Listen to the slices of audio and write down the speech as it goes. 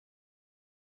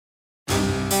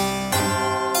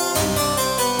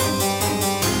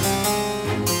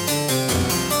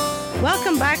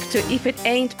Welcome back to If It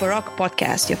Ain't Baroque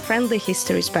podcast, your friendly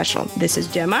history special. This is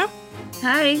Gemma.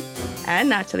 Hi. And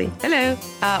Natalie. Hello.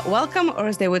 Welcome, or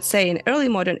as they would say in early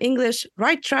modern English,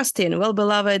 right trusty and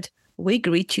well-beloved, we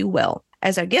greet you well.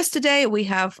 As our guest today, we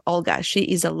have Olga. She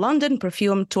is a London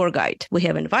perfume tour guide. We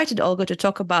have invited Olga to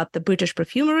talk about the British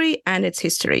perfumery and its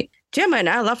history. Gemma and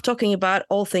I love talking about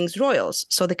all things royals,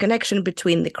 so the connection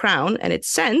between the crown and its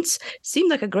scents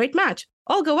seemed like a great match.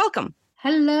 Olga, welcome.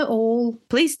 Hello all.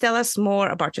 Please tell us more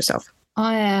about yourself.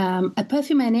 I am a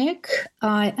perfumaniac.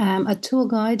 I am a tour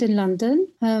guide in London,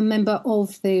 a member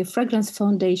of the Fragrance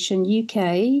Foundation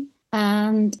UK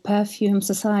and Perfume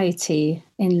Society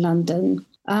in London.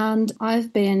 And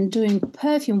I've been doing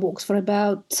perfume walks for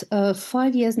about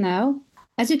 5 years now.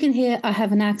 As you can hear, I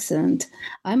have an accent.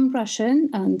 I'm Russian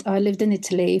and I lived in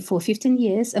Italy for 15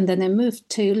 years and then I moved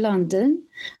to London.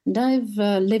 And I've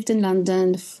lived in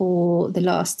London for the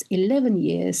last 11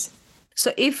 years.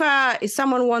 So if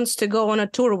someone wants to go on a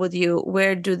tour with you,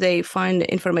 where do they find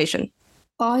information?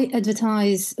 I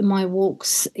advertise my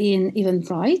walks in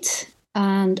Eventbrite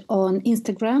and on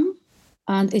Instagram.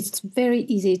 And it's very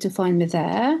easy to find me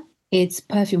there. It's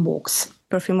Perfume Walks.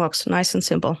 Perfume Walks, nice and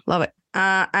simple. Love it.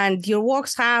 And your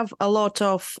walks have a lot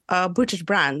of British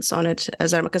brands on it,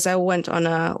 because I went on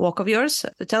a walk of yours.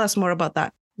 So tell us more about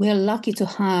that. We're lucky to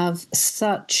have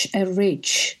such a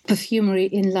rich perfumery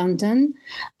in London.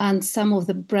 And some of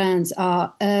the brands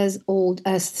are as old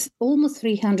as almost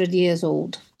 300 years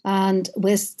old. And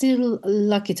we're still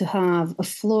lucky to have a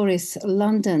Florist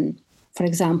London, for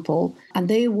example, and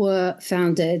they were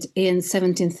founded in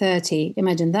 1730.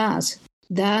 Imagine that.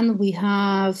 Then we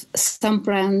have some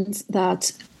brands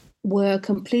that were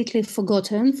completely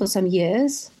forgotten for some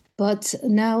years, but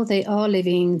now they are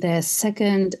living their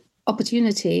second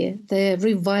opportunity, their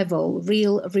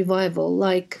real revival,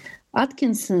 like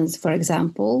Atkinson's, for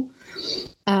example,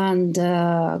 and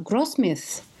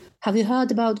Grossmith. Have you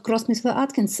heard about Grossmith or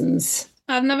Atkinson's?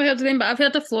 I've never heard of them, but I've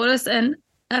heard of Florist, and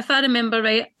if I remember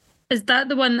right, is that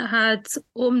the one that had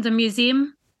opened a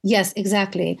museum? Yes,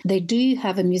 exactly. They do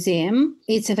have a museum.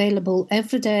 It's available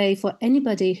every day for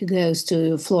anybody who goes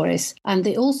to Florist. And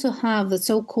they also have the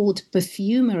so-called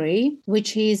perfumery,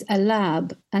 which is a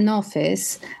lab, an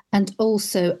office, and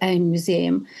also a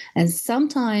museum. And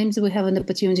sometimes we have an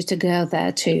opportunity to go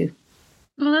there too.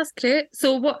 Oh, that's great.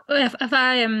 So what if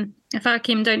I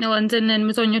came down to London and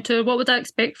was on your tour, what would I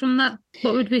expect from that?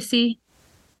 What would we see?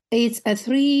 It's a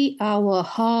 3-hour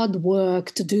hard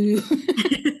work to do.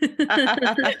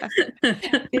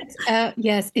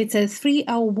 It's a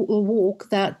 3-hour walk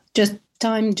that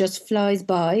time just flies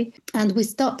by. And we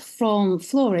start from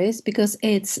Florist because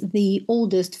it's the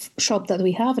oldest shop that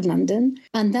we have in London.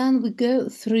 And then we go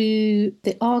through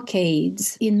the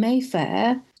arcades in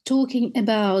Mayfair, talking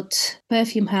about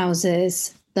perfume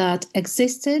houses that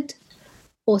existed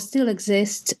or still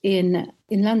exist in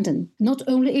London. Not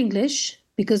only English,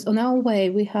 because on our way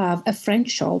we have a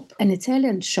French shop, an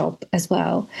Italian shop as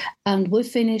well. And we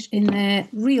finish in a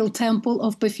real temple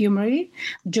of perfumery,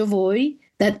 Jovoy,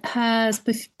 that has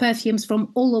perfumes from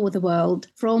all over the world,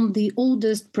 from the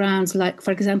oldest brands like,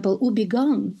 for example,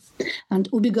 Houbigant.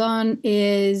 And Houbigant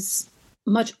is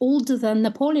much older than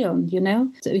Napoleon, you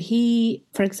know. So he,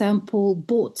 for example,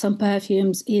 bought some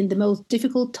perfumes in the most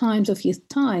difficult times of his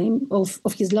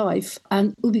life.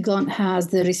 And Houbigant has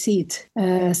the receipt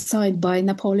signed by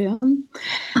Napoleon.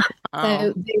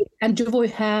 Oh. And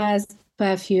Jovoy has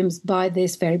perfumes by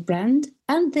this very brand.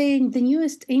 And then the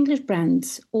newest English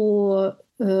brands or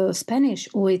Spanish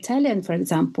or Italian, for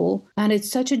example. And it's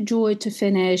such a joy to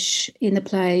finish in a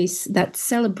place that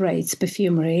celebrates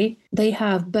perfumery. They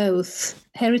have both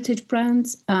heritage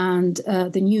brands and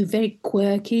the new very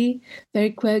quirky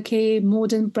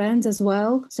modern brands as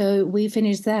well. So we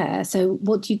finished there. So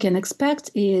what you can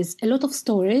expect is a lot of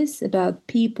stories about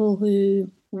people who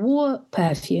wore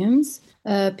perfumes,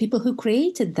 people who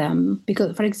created them.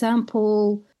 Because, for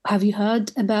example, have you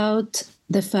heard about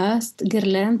the first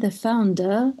Guerlain, the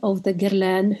founder of the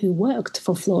Guerlain who worked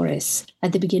for Florist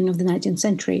at the beginning of the 19th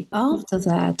century? After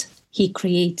that, he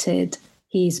created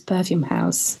his perfume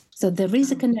house. So there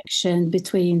is a connection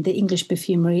between the English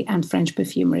perfumery and French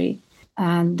perfumery.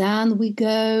 And then we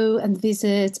go and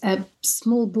visit a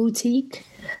small boutique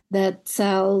that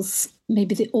sells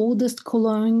maybe the oldest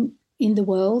cologne in the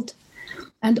world.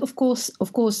 And of course,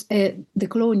 the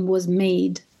cologne was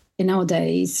made in our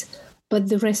days, but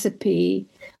the recipe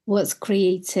was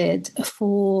created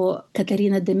for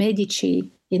Caterina de'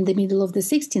 Medici in the middle of the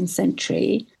 16th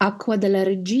century, Acqua della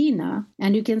Regina,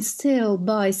 and you can still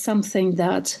buy something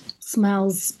that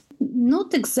smells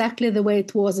not exactly the way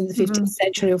it was in the 15th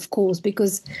century, of course,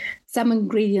 because some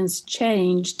ingredients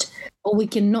changed, or we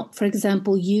cannot, for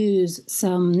example, use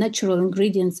some natural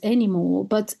ingredients anymore.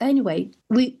 But anyway,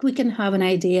 we can have an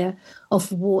idea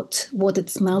of what it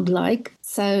smelled like.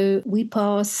 So we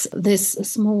pass this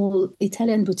small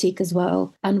Italian boutique as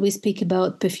well, and we speak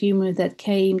about perfumery that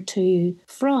came to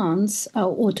France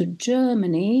or to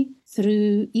Germany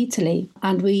through Italy.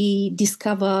 And we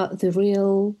discover the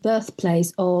real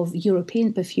birthplace of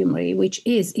European perfumery, which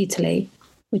is Italy,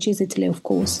 of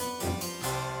course.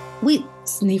 We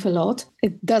sniff a lot.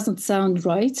 It doesn't sound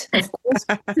right, of course,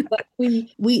 but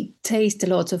we taste a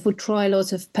lot we try a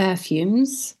lot of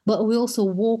perfumes, but we also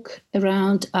walk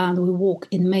around, and we walk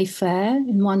in Mayfair,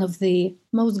 in one of the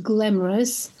most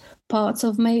glamorous parts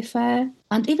of Mayfair.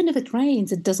 And even if it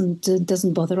rains, it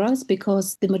doesn't bother us,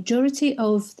 because the majority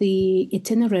of the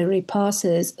itinerary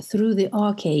passes through the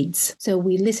arcades. So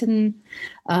we listen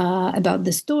about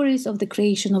the stories of the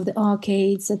creation of the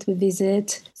arcades that we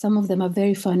visit. Some of them are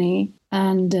very funny.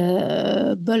 And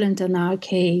Burlington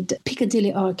Arcade,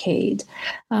 Piccadilly Arcade.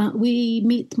 We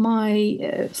meet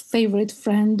my favorite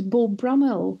friend, Bob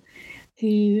Brummel,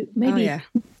 who maybe... Oh, yeah.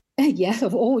 Yeah,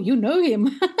 you know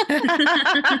him.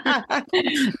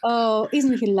 Oh,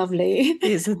 isn't he lovely?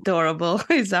 He's adorable.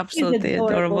 He's absolutely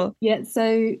adorable. Yeah,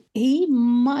 so he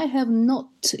might have not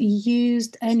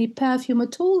used any perfume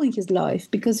at all in his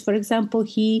life, because, for example,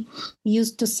 he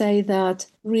used to say that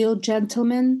real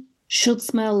gentlemen should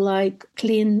smell like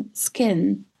clean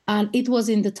skin. And it was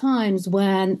in the times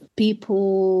when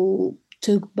people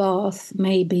took bath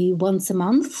maybe once a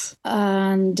month,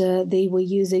 and they were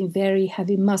using very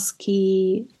heavy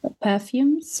musky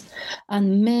perfumes,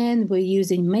 and men were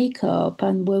using makeup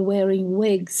and were wearing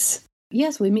wigs.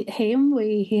 Yes, we meet him,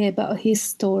 we hear about his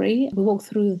story, we walk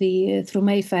through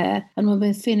Mayfair, and when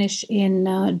we finish in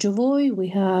Jovoy, we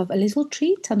have a little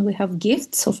treat, and we have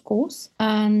gifts, of course.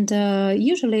 And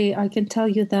usually I can tell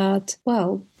you that,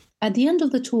 well, at the end of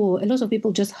the tour, a lot of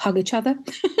people just hug each other.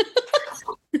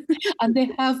 And they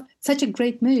have such a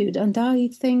great mood. And I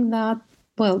think that,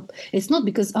 well, it's not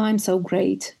because I'm so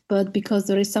great, but because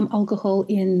there is some alcohol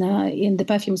in the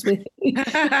perfumes with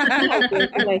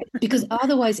because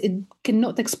otherwise it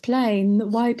cannot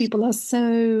explain why people are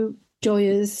so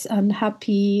joyous and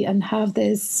happy and have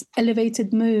this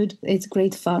elevated mood. It's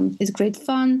great fun.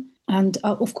 And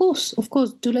of course,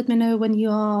 do let me know when you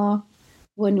are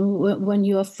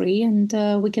free, and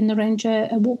we can arrange a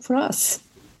walk for us.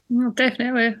 Well,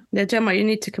 definitely. Yeah, Gemma, you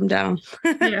need to come down.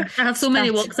 Yeah, I have so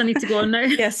many walks I need to go on now.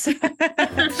 Yes.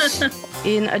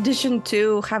 In addition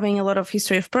to having a lot of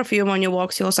history of perfume on your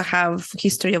walks, you also have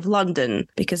history of London,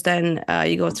 because then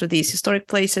you go through these historic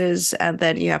places, and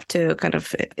then you have to kind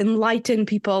of enlighten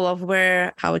people of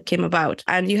how it came about.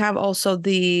 And you have also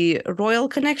the royal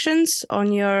connections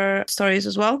on your stories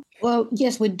as well. Well,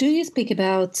 yes, we do speak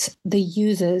about the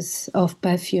users of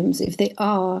perfumes, if they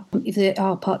are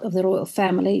part of the royal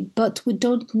family, but we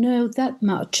don't know that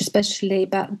much, especially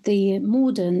about the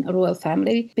modern royal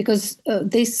family, because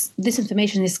this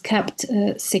information is kept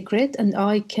secret, and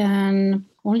I can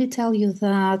only tell you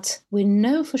that we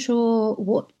know for sure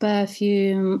what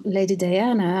perfume Lady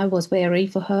Diana was wearing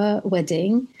for her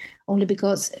wedding, only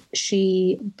because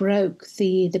she broke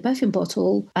the perfume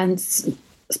bottle and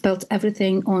spilled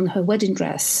everything on her wedding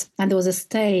dress, and there was a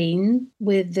stain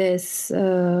with this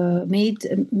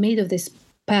made of this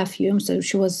perfume. So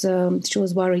she was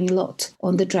wearing a lot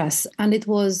on the dress, and it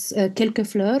was Quelques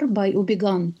Fleurs by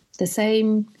Houbigant, the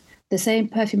same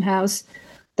perfume house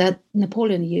that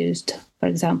Napoleon used, for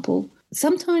example.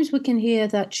 Sometimes we can hear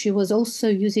that she was also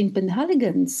using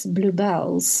Penhaligon's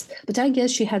Bluebells, but I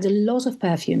guess she had a lot of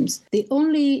perfumes. The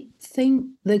only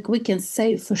thing that we can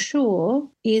say for sure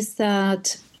is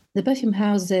that the perfume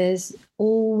houses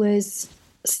always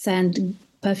send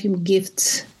perfume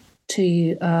gifts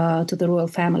to the royal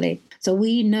family. So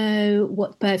we know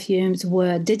what perfumes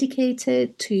were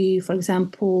dedicated to, for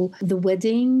example, the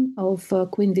wedding of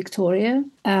Queen Victoria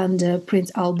and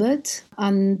Prince Albert,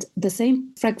 and the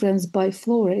same fragrance by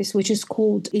Flores, which is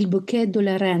called Il Bouquet de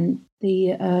la Reine,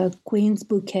 the Queen's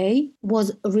Bouquet,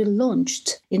 was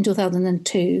relaunched in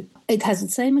 2002. It has the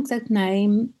same exact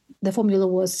name. The formula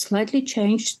was slightly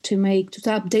changed to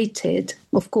update it,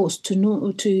 of course,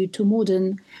 to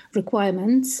modern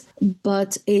requirements,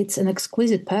 but it's an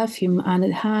exquisite perfume, and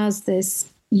it has this,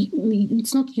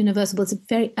 it's not universal, but it's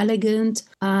very elegant,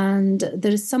 and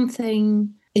there is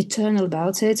something eternal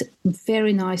about it,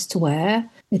 very nice to wear.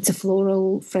 It's a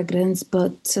floral fragrance,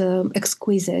 but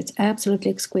exquisite, absolutely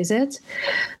exquisite.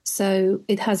 So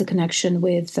it has a connection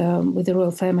with the royal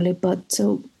family, but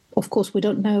Of course, we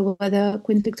don't know whether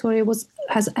Queen Victoria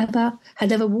had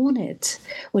ever worn it.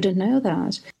 We don't know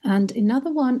that. And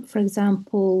another one, for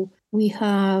example, we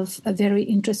have a very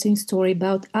interesting story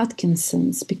about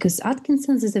Atkinson's, because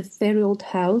Atkinson's is a very old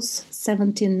house,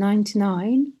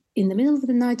 1799. In the middle of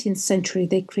the 19th century,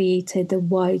 they created the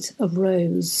white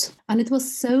rose. And it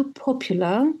was so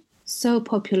popular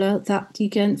that you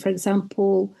can, for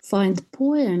example, find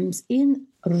poems in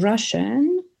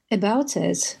Russian about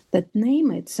it that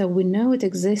name it. So we know it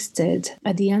existed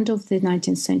at the end of the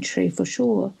 19th century for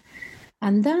sure.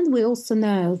 And then we also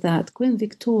know that Queen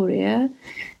Victoria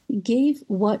gave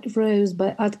White Rose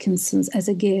by Atkinson's as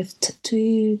a gift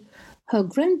to her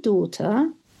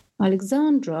granddaughter,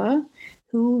 Alexandra,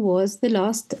 who was the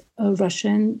last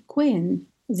Russian queen.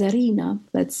 Tsarina,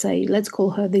 let's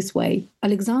call her this way.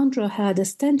 Alexandra had a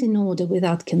standing order with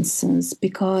Atkinson's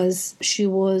because she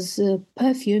was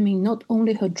perfuming not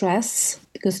only her dress,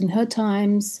 because in her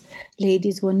times,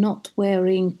 ladies were not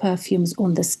wearing perfumes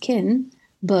on the skin,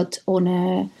 but on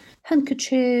a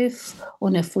handkerchief,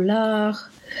 on a foulard,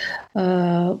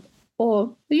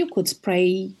 or you could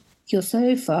spray your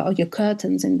sofa or your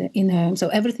curtains in home, so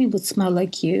everything would smell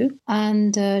like you.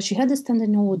 And she had a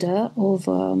standing order of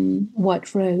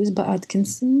White Rose by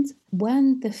Atkinson's.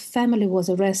 When the family was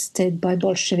arrested by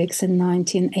Bolsheviks in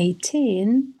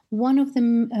 1918, one of the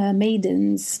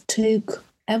maidens took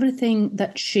everything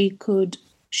that she could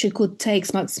take,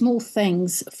 small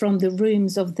things from the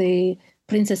rooms of the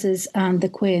princesses and the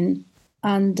queen,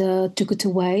 and took it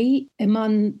away.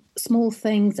 Among small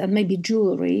things and maybe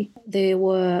jewelry, there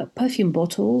were perfume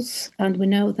bottles. And we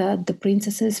know that the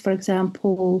princesses, for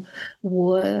example,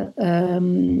 wore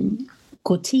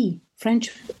Coty, French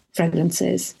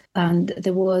fragrances. And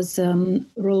there was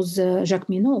Rose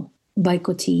Jacqueminot by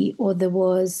Coty, or there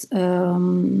was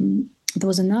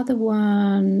another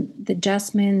one, the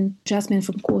Jasmine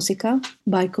from Corsica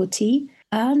by Coty,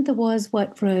 and there was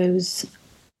White Rose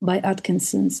by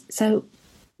Atkinson's. So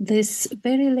this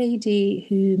very lady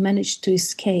who managed to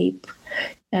escape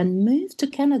and move to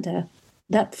Canada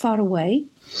that far away,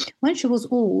 when she was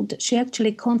old, she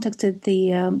actually contacted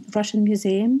the Russian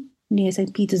Museum near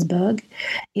St. Petersburg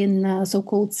in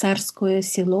so-called Tsarskoye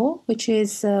Selo, which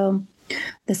is the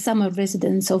summer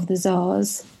residence of the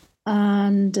Tsars.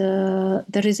 And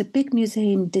there is a big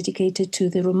museum dedicated to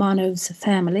the Romanovs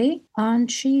family,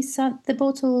 and she sent the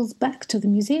bottles back to the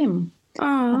museum.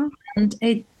 Aww. And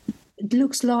it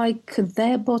looks like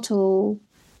their bottle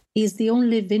is the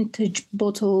only vintage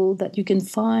bottle that you can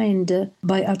find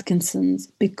by Atkinson's,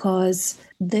 because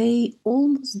they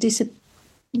almost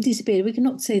disappeared. We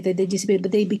cannot say that they disappeared,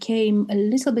 but they became a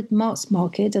little bit mass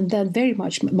market, and then very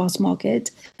much mass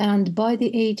market. And by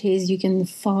the 80s, you can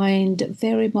find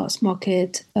very mass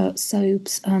market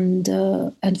soaps and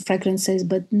fragrances,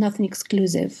 but nothing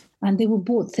exclusive. And they were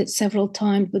bought several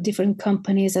times by different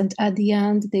companies. And at the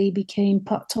end, they became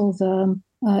part of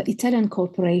Italian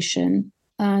corporation.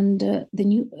 And the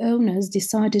new owners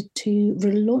decided to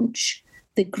relaunch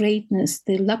the greatness,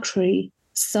 the luxury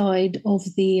side of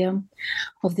the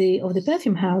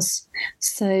perfume house.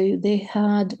 So they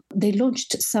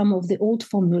launched some of the old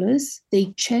formulas.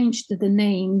 They changed the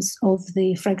names of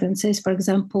the fragrances. For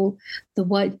example, the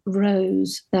White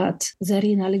Rose that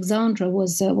Tsarina Alexandra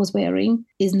was wearing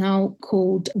is now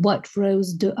called White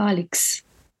Rose de Alix,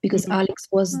 because Alix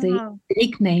was the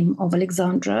nickname of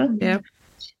Alexandra. Yeah.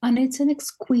 And it's an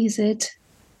exquisite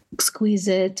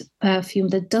perfume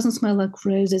that doesn't smell like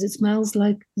roses. It smells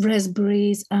like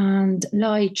raspberries and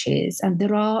lychees. And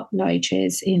there are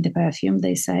lychees in the perfume,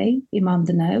 they say, among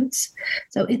the notes.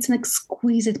 So it's an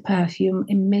exquisite perfume,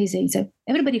 amazing. So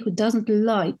everybody who doesn't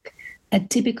like a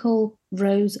typical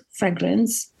rose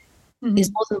fragrance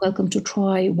is more than welcome to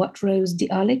try White Rose de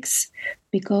Alix,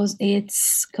 because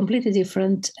it's completely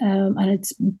different and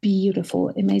it's beautiful,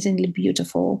 amazingly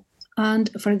beautiful. And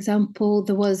for example,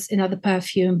 there was another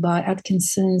perfume by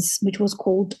Atkinson's, which was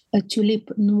called a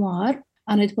Tulip Noir,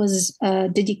 and it was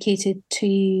dedicated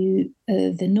to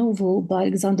the novel by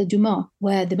Alexandre Dumas,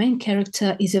 where the main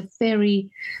character is a very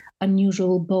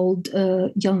unusual, bold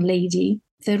young lady.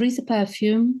 There is a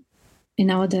perfume in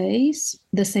nowadays,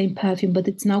 the same perfume, but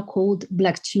it's now called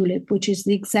Black Tulip, which is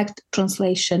the exact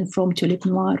translation from Tulip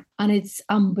Noir. And it's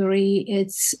ambery,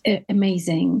 it's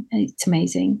amazing. It's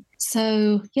amazing.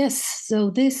 So, yes,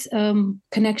 so this royal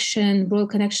connection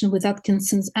with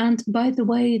Atkinson's. And by the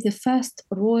way, the first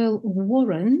royal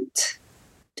warrant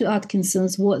to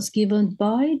Atkinson's was given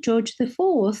by George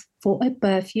IV for a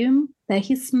perfume that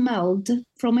he smelled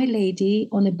from a lady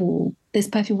on a ball. This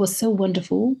perfume was so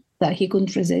wonderful that he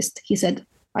couldn't resist. He said,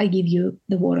 I give you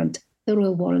the warrant. the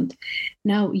royal warrant.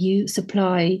 Now you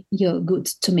supply your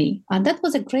goods to me. And that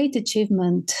was a great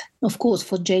achievement, of course,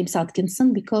 for James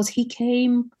Atkinson, because he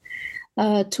came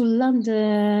to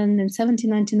London in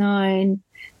 1799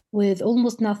 with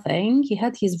almost nothing. He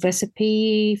had his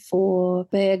recipe for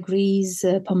bear grease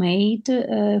pomade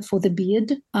for the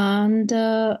beard and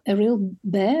a real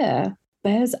bear.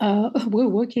 Bears were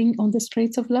working on the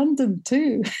streets of London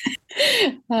too.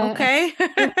 Okay.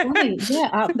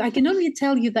 Yeah, I can only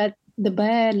tell you that the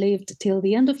bear lived till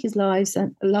the end of his life,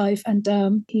 and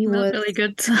he That's was really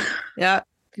good. Yeah.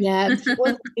 Yeah, he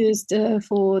was used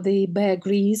for the bear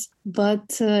grease,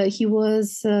 but he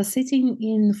was sitting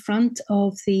in front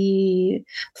of the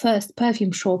first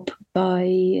perfume shop by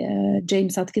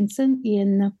James Atkinson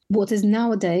in what is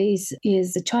nowadays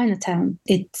is Chinatown.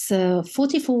 It's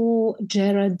 44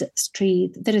 Gerrard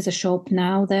Street. There is a shop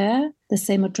now there, the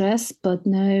same address, but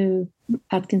no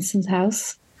Atkinson's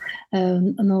house,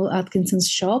 no Atkinson's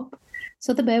shop.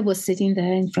 So the bear was sitting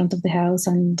there in front of the house,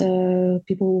 and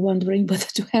people were wondering whether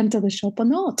to enter the shop or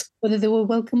not, whether they were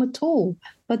welcome at all.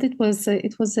 But it was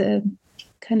a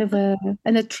kind of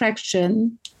an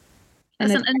attraction.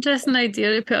 It's an interesting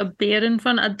idea to put a bear in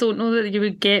front. I don't know that you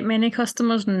would get many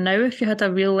customers now if you had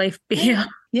a real life bear.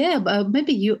 Yeah, but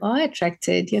maybe you are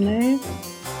attracted,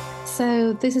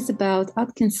 So this is about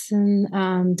Atkinson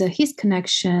and his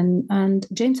connection. And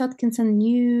James Atkinson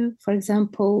knew, for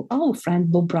example, our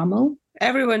friend Bob Brummel.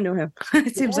 Everyone knew him.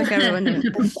 It seems like everyone knew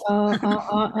him.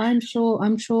 I'm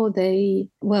sure they,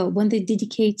 when they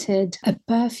dedicated a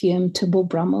perfume to Bob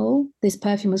Brummel, this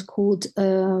perfume is called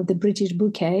the British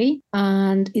Bouquet,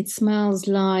 and it smells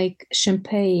like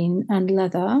champagne and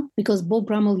leather, because Bob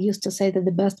Brummel used to say that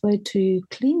the best way to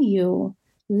clean your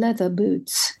leather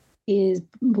boots is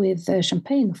with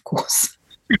champagne, of course.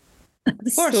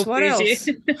 Of course, So what bougie. else?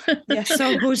 Yeah,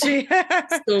 so bougie.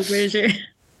 So bougie.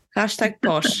 Hashtag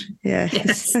posh. Yeah.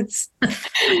 Yes.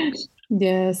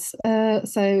 Yes.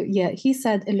 So yeah, he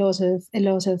said a lot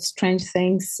of strange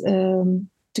things,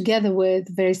 together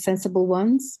with very sensible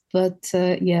ones. But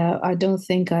I don't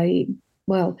think I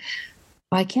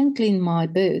can clean my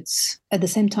boots at the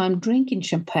same time drinking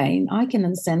champagne. I can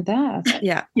understand that.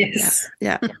 Yeah. Yes.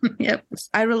 Yeah. Yep.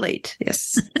 I relate.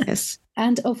 Yes. Yes.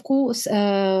 And of course,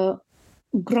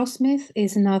 Grossmith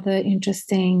is another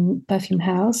interesting perfume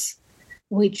house,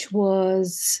 which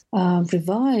was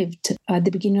revived at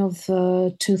the beginning of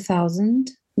 2000.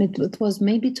 It was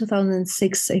maybe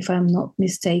 2006, if I'm not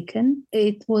mistaken.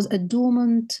 It was a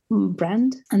dormant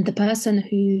brand, and the person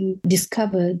who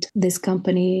discovered this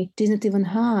company didn't even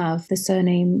have the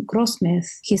surname Grossmith.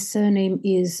 His surname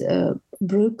is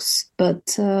Brooks,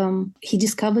 but he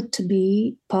discovered to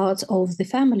be part of the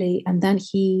family, and then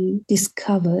he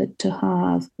discovered to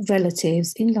have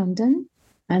relatives in London,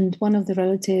 and one of the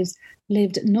relatives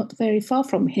lived not very far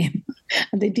from him,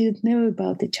 and they didn't know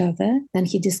about each other. Then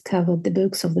he discovered the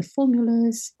books of the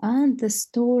formulas and the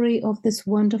story of this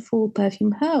wonderful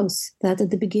perfume house that at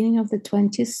the beginning of the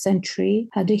 20th century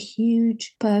had a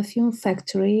huge perfume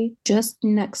factory just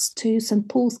next to St.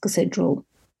 Paul's Cathedral,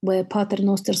 where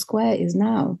Paternoster Square is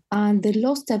now. And they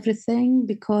lost everything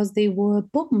because they were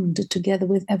bombed together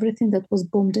with everything that was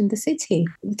bombed in the city.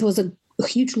 It was a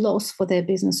huge loss for their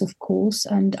business, of course,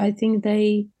 and I think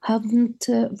they haven't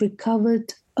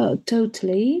recovered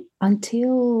totally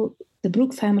until the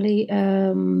Brooke family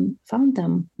found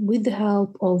them with the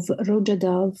help of Roger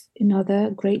Dove,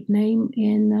 another great name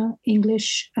in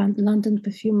English and London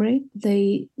perfumery.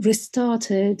 They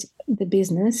restarted the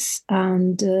business,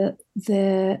 and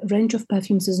their range of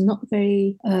perfumes is not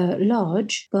very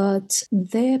large, but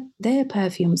their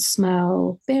perfumes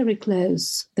smell very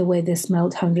close the way they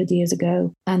smelled 100 years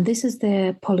ago. And this is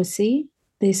their policy,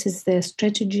 this is their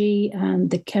strategy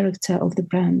and the character of the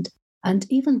brand. And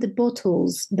even the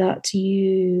bottles that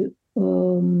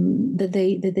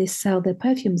that they sell their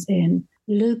perfumes in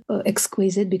look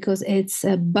exquisite, because it's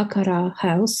a Baccarat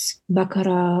house,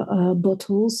 Baccarat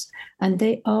bottles, and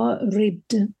they are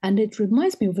ribbed. And it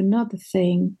reminds me of another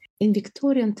thing. In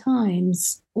Victorian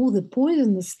times, all the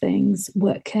poisonous things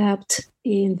were kept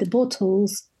in the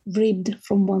bottles, ribbed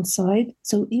from one side.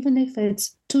 So even if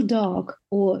it's too dark,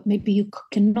 or maybe you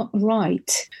cannot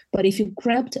write, but if you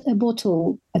grabbed a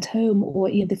bottle at home or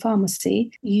in the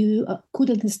pharmacy, you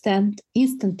could understand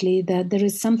instantly that there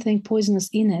is something poisonous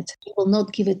in it. You will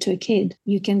not give it to a kid.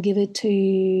 You can give it to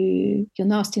your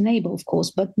nasty neighbor, of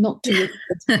course, but not to your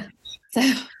kid.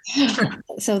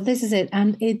 So this is it.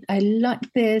 And I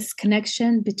like this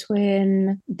connection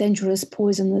between dangerous,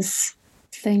 poisonous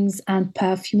things and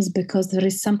perfumes, because there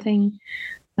is something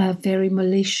very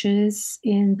malicious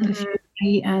in perfume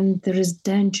and there is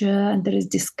danger and there is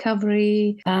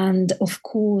discovery. And of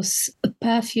course,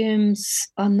 perfumes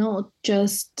are not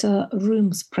just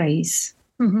room sprays,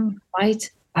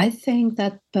 right? I think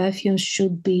that perfumes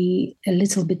should be a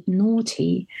little bit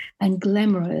naughty and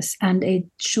glamorous, and it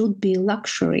should be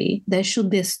luxury. There should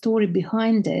be a story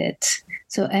behind it.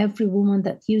 So every woman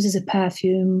that uses a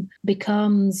perfume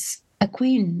becomes a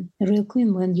queen, a real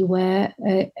queen, when you wear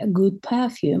a good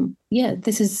perfume. Yeah,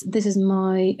 this is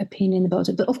my opinion about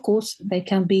it. But of course, they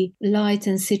can be light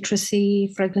and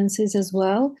citrusy fragrances as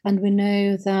well. And we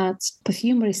know that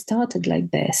perfumery started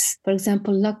like this. For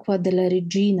example, L'Acqua della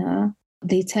Regina,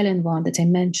 the Italian one that I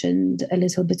mentioned a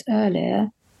little bit earlier,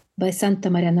 by Santa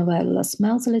Maria Novella,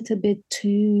 smells a little bit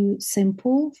too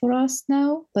simple for us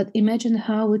now. But imagine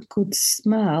how it could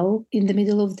smell in the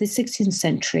middle of the 16th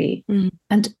century.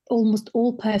 And almost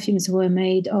all perfumes were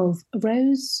made of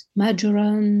rose,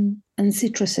 marjoram, and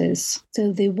citruses.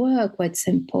 So they were quite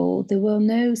simple. There were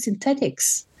no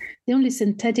synthetics. The only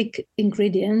synthetic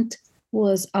ingredient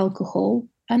was alcohol,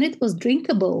 and it was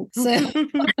drinkable. So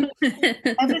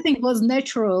everything was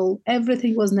natural.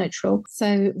 Everything was natural.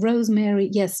 So rosemary,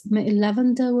 yes,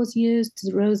 lavender was used,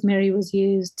 rosemary was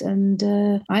used.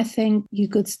 And I think you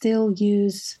could still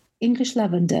use English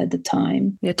lavender at the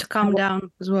time. Yeah, to calm down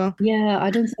as well. Yeah, I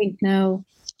don't think now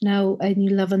any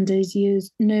lavender is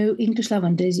used. No English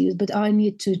lavender is used, but I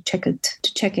need to check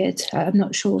it. I'm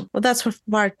not sure. Well, that's for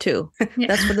part 2. Yeah.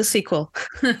 That's for the sequel.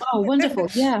 Oh, wonderful.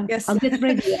 Yeah. Yes. I'll get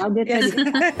ready. Ready.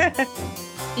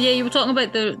 Yeah, you were talking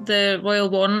about the royal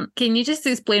warrant. Can you just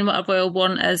explain what a royal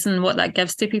warrant is and what that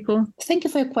gives to people? Thank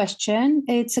you for your question.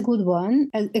 It's a good one,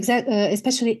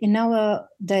 especially in our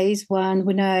days when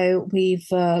we know we've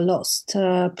lost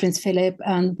Prince Philip,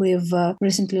 and we've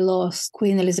recently lost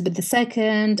Queen Elizabeth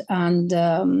II,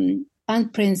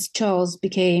 and Prince Charles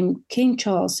became King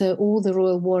Charles, so all the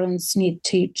royal warrants need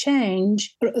to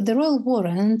change. The royal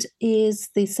warrant is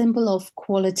the symbol of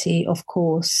quality, of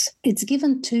course. It's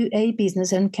given to a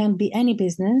business, and can be any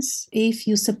business, if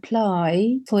you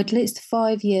supply for at least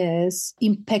 5 years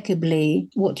impeccably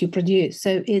what you produce.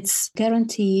 So it's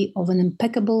guarantee of an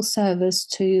impeccable service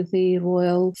to the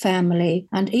royal family.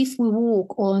 And if we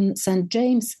walk on St.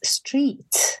 James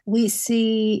Street, we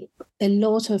see a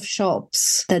lot of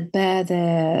shops that bear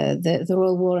the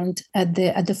royal warrant at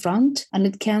the front, and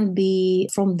it can be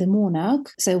from the monarch.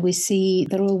 So we see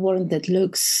the royal warrant that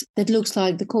looks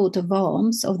like the coat of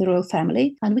arms of the royal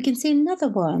family, and we can see another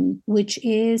one which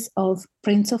is of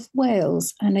Prince of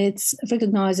Wales, and it's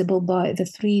recognizable by the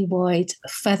 3 white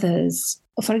feathers.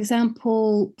 For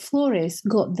example, florists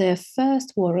got their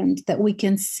first warrant that we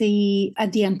can see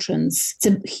at the entrance. It's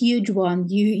a huge one.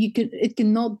 It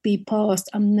cannot be passed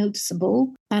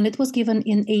unnoticeable. And it was given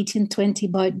in 1820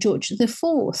 by George IV,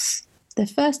 the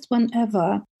first one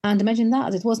ever. And imagine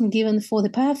that, it wasn't given for the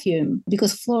perfume,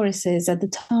 because florists at the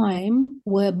time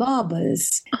were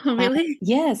barbers. Oh, really?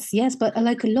 Yes, but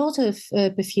like a lot of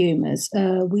perfumers,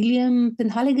 William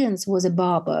Penhaligon's was a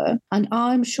barber, and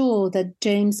I'm sure that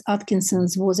James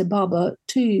Atkinson's was a barber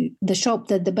too. The shop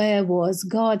that the bear was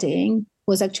guarding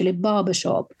was actually a barber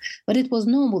shop, but it was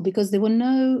normal because there were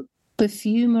no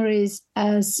perfumeries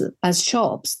as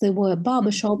shops. There were barber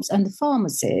shops and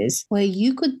pharmacies where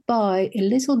you could buy a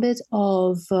little bit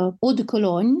of eau de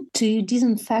cologne to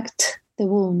disinfect the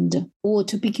wound or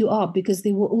to pick you up, because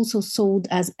they were also sold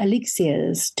as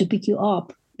elixirs to pick you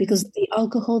up, because the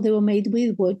alcohol they were made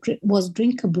with was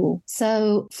drinkable.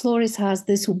 So Flores has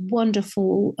this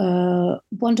wonderful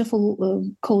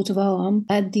coat of arms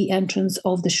at the entrance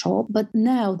of the shop. But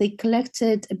now they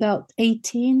collected about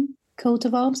 18 coat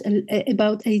of arms,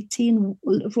 about 18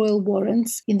 royal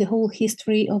warrants in the whole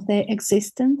history of their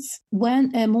existence.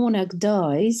 When a monarch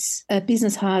dies, a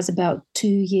business has about 2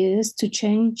 years to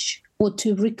change or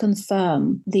to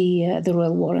reconfirm the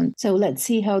royal warrant. So let's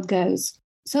see how it goes.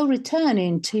 So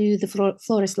returning to the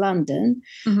Florist London,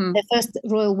 the first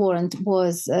royal warrant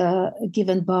was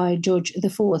given by George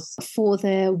IV for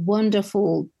their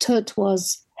wonderful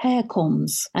turquoise hair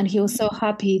combs. And he was so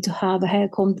happy to have a hair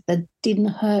comb that didn't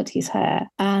hurt his hair.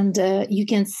 And you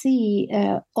can see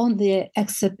on the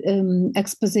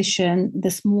exposition,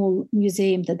 the small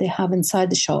museum that they have inside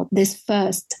the shop, this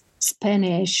first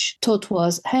Spanish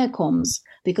turquoise hair combs,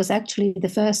 because actually the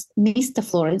first Mr.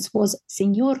 Florence was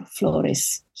Signor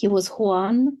Flores. He was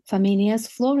Juan Familias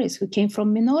Flores, who came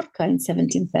from Minorca in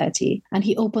 1730. And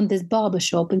he opened this barber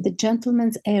shop in the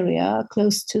gentleman's area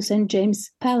close to St.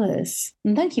 James Palace.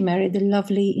 And then he married a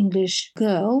lovely English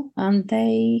girl, and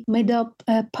they made up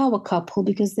a power couple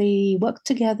because they worked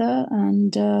together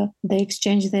and they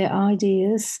exchanged their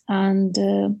ideas. And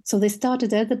so they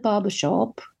started at the barber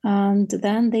shop, and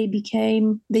then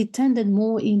they tended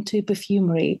more into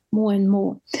perfumery more and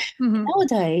more. Mm-hmm.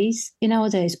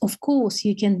 Nowadays, of course,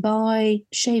 you can buy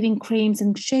shaving creams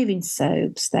and shaving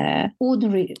soaps there,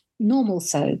 ordinary normal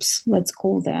soaps, let's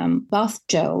call them, bath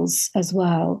gels as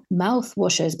well, mouth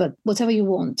washers, but whatever you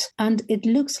want. And it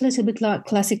looks a little bit like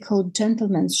classical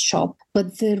gentleman's shop,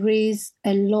 but there is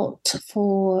a lot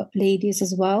for ladies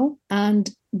as well.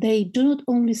 And they do not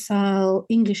only sell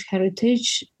English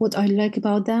heritage. What I like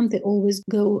about them, they always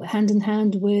go hand in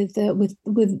hand with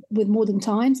modern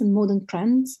times and modern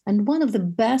trends. And one of the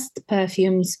best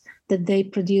perfumes that they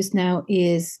produce now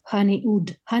is honey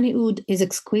oud. Honey oud is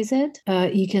exquisite.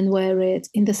 You can wear it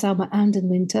in the summer and in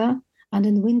winter. And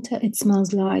in winter, it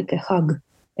smells like a hug.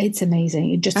 It's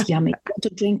amazing. It's just yummy. You want to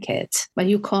drink it, but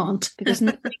you can't because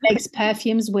nobody makes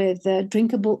perfumes with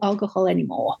drinkable alcohol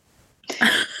anymore.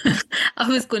 I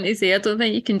was going to say, I don't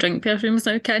think you can drink perfumes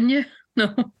now, can you?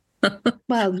 No.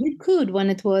 Well, you could when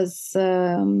it was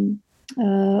at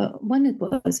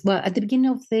the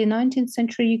beginning of the 19th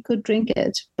century, you could drink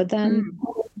it, but then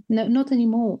no, not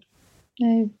anymore.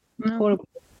 No. Horrible.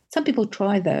 Some people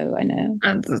try, though, I know.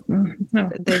 No,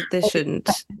 they shouldn't.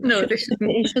 No, they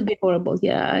shouldn't. It should be horrible.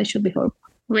 Yeah, it should be horrible.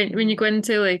 When you go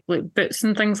into like boots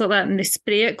and things like that and they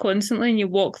spray it constantly and you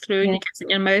walk through and you get it in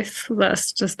your mouth,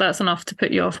 that's enough to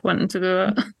put you off wanting to do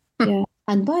it. Yeah.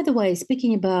 And by the way,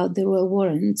 speaking about the royal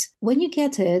warrant, when you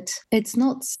get it, it's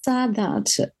not sad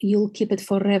that you'll keep it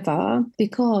forever,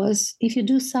 because if you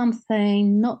do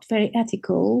something not very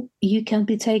ethical, you can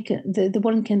be taken, the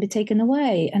warrant can be taken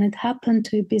away. And it happened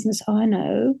to a business I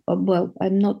know. Well,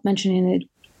 I'm not mentioning it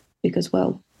because,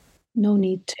 well, no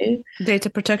need to. Data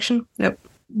protection. Yep.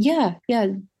 Yeah,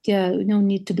 no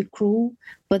need to be cruel,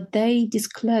 but they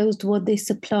disclosed what they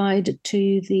supplied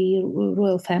to the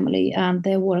royal family and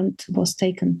their warrant was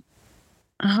taken.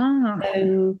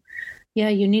 So, yeah,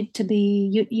 you need to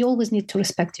be, you always need to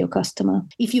respect your customer.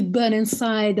 If you burn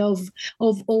inside of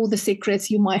all the secrets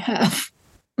you might have.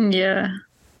 Yeah.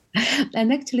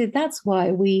 And actually, that's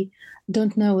why we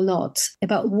don't know a lot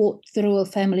about what the royal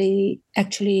family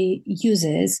actually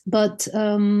uses. But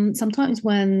sometimes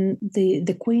when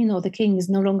the queen or the king is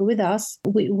no longer with us,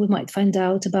 we might find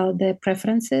out about their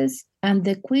preferences. And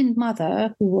the queen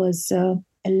mother, who was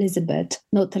Elizabeth,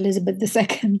 not Elizabeth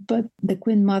II, but the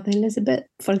queen mother Elizabeth,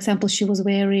 for example, she was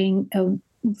wearing a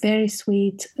very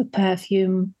sweet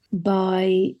perfume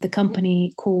by the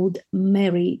company called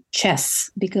Mary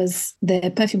Chess, because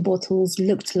the perfume bottles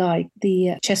looked like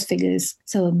the chess figures.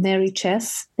 So Mary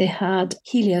Chess, they had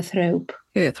heliotrope.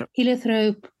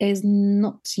 Heliotrope is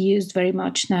not used very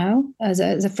much now as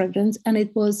a fragrance, and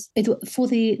it for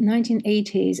the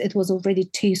 1980s. It was already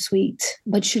too sweet,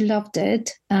 but she loved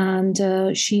it, and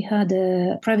she had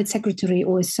a private secretary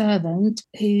or a servant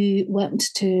who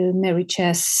went to Mary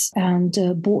Chess and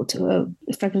bought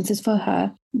fragrances for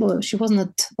her. Well, she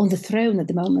wasn't on the throne at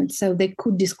the moment, so they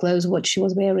could disclose what she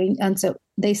was wearing, and so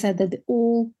they said that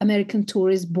all American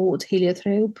tourists bought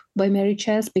heliotrope by Mary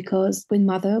Chess because Queen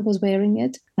Mother was wearing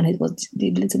it, and it was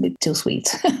a little bit too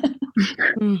sweet.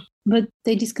 But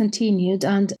they discontinued,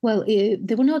 and well,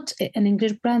 they were not an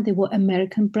English brand, they were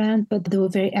American brand, but they were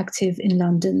very active in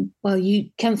London. Well,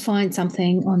 you can find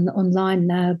something online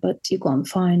now, but you can't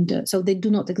find, so they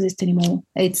do not exist anymore.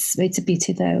 It's a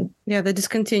pity, though. Yeah, they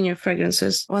discontinue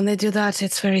fragrances. When they do that,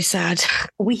 it's very sad.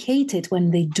 We hate it when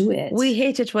they do it.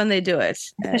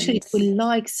 Especially if we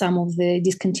like some of the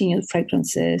discontinued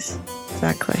fragrances.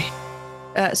 Exactly.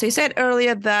 So you said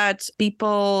earlier that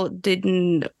people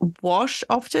didn't wash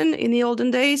often in the olden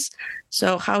days.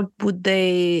 So how would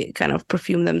they kind of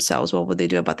perfume themselves? What would they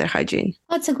do about their hygiene?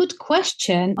 That's a good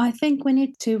question. I think we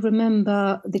need to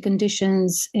remember the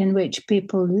conditions in which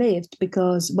people lived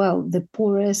because, well, the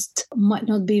poorest might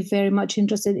not be very much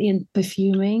interested in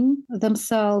perfuming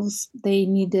themselves. They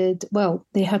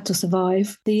had to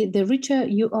survive. The richer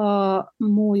you are,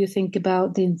 more you think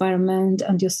about the environment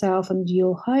and yourself and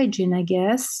your hygiene, I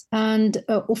guess. And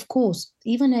of course,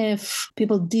 even if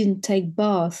people didn't take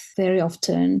bath very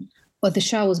often, but the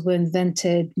showers were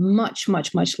invented much,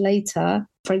 much, much later.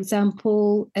 For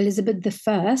example, Elizabeth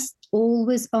I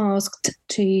always asked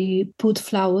to put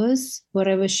flowers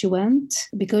wherever she went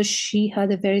because she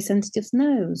had a very sensitive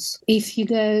nose. If you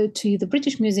go to the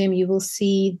British Museum, you will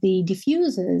see the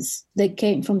diffusers that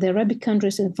came from the Arabic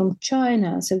countries and from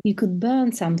China. So you could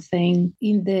burn something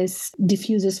in this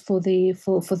diffusers for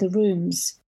the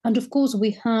rooms. And of course,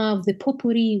 we have the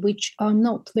potpourri, which are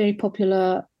not very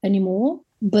popular anymore.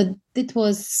 But it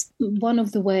was one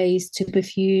of the ways to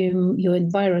perfume your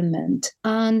environment.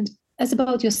 And as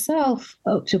about yourself,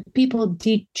 so people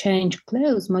did change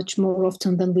clothes much more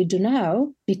often than we do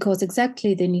now, because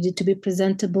exactly they needed to be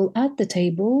presentable at the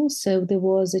table. So there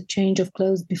was a change of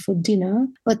clothes before dinner.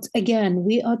 But again,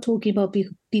 we are talking about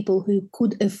people who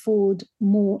could afford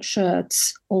more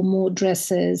shirts or more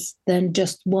dresses than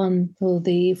just one for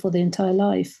the entire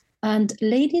life. And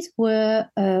ladies were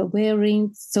wearing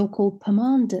so-called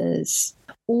pomanders,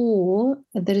 or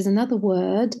there is another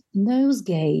word,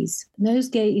 nosegays.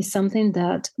 Nosegay is something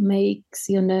that makes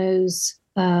your nose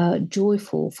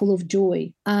joyful, full of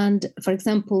joy. And for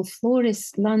example,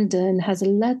 Florist London has a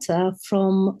letter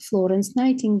from Florence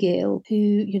Nightingale,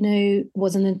 who,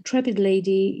 was an intrepid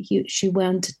lady. She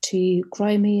went to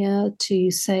Crimea to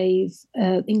save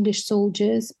English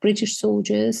soldiers, British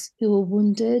soldiers who were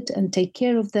wounded and take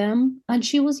care of them. And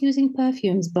she was using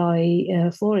perfumes by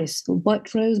Florist.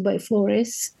 White Rose by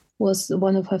Florist was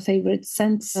one of her favorite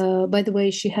scents. By the way,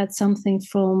 she had something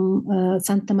from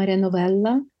Santa Maria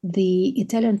Novella, the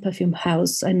Italian perfume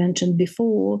house I mentioned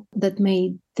before, that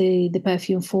made the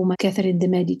perfume for Catherine de'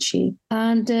 Medici.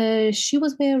 And she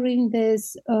was wearing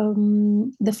this,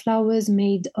 the flowers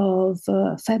made of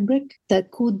fabric that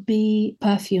could be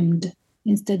perfumed.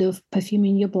 Instead of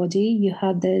perfuming your body, you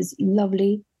had this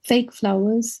lovely fake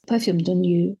flowers perfumed on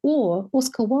you. Or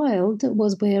Oscar Wilde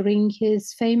was wearing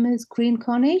his famous green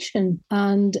carnation,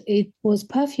 and it was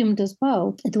perfumed as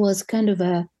well. It was kind of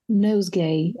a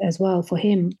nosegay as well for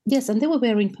him. Yes, and they were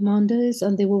wearing pomanders,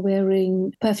 and they were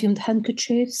wearing perfumed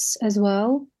handkerchiefs as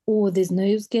well, or these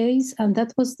nosegays, and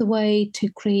that was the way to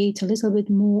create a little bit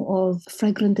more of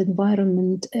fragrant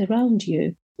environment around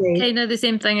you. Kind of the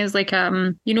same thing as like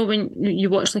when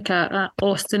you watch like a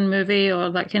Austen movie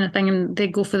or that kind of thing, and they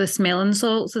go for the smelling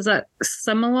salts. Is that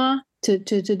similar? To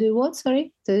do what?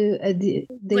 Sorry, to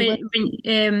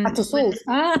salts.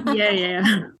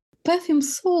 Yeah. Perfume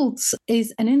salts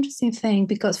is an interesting thing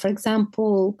because, for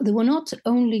example, they were not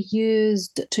only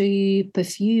used to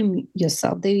perfume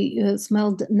yourself. They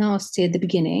smelled nasty at the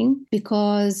beginning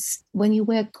because when you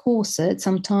wear corset,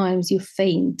 sometimes you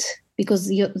faint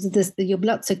because your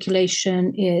blood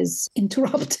circulation is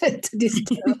interrupted.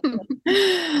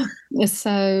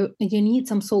 So you need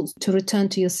some salts to return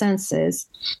to your senses.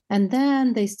 And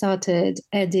then they started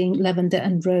adding lavender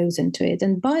and rose into it.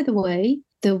 And by the way,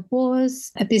 there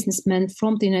was a businessman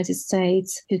from the United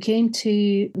States who came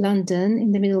to London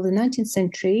in the middle of the 19th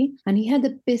century, and he had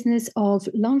a business of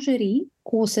lingerie,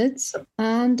 corsets,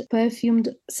 and perfumed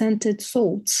scented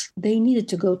salts. They needed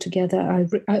to go together,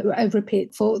 I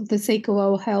repeat, for the sake of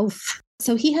our health.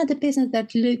 So he had a business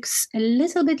that looks a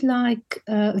little bit like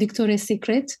Victoria's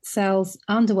Secret sells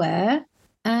underwear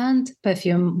and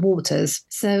perfume waters.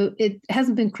 So it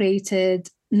hasn't been created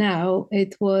now,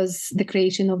 it was the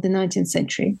creation of the 19th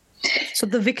century. So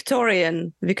the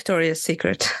Victoria's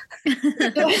Secret.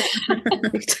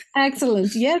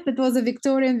 Excellent. Yes, it was a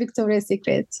Victoria's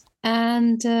Secret.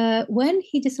 And when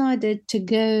he decided to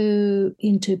go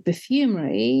into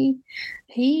perfumery,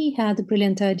 he had a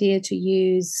brilliant idea to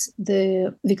use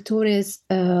the Victoria's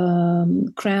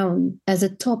crown as a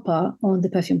topper on the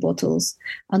perfume bottles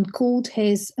and called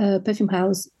his perfume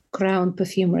house Crown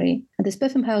Perfumery. And this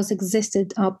perfume house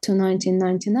existed up to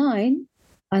 1999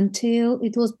 until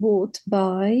it was bought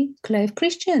by Clive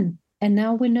Christian. And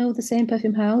now we know the same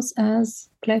perfume house as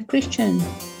Clive Christian.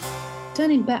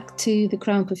 Turning back to the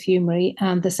Crown Perfumery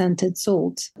and the scented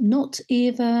salts, not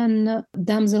even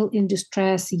damsel in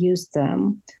distress used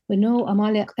them. We know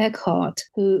Amalia Earhart,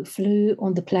 who flew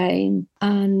on the plane,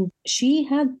 and she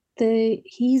had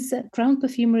his Crown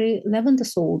Perfumery lavender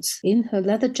salts in her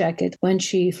leather jacket when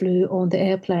she flew on the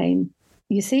airplane.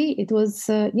 You see, it was,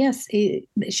 I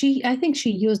think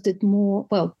she used it more,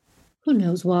 well, who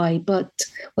knows why, but,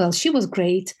 well, she was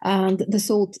great and the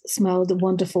salt smelled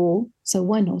wonderful, so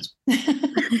why not?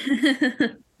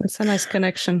 That's a nice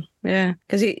connection. Yeah.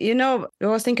 Because, we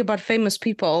always think about famous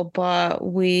people, but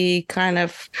we kind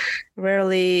of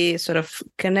rarely sort of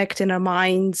connect in our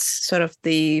minds sort of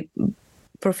the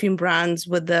perfume brands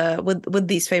with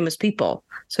these famous people.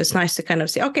 So it's nice to kind of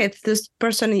say, okay, it's this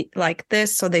person like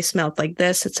this, so they smelled like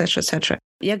this, etc., etc.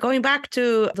 Yeah, going back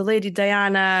to the Lady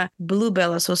Diana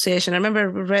Bluebell Association, I remember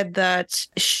read that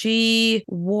she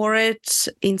wore it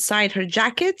inside her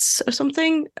jackets or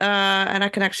something. And I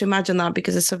can actually imagine that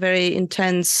because it's a very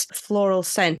intense floral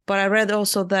scent. But I read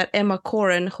also that Emma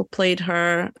Corrin, who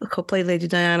played Lady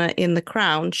Diana in The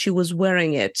Crown, she was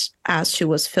wearing it as she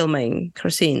was filming her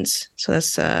scenes. So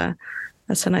that's a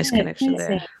nice connection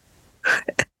there.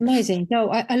 Amazing. No,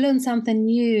 I learned something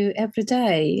new every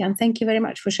day, and thank you very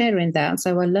much for sharing that.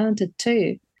 So I learned it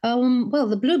too. Well,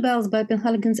 the bluebells by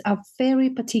Penhaligon's are very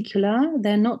particular.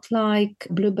 They're not like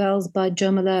bluebells by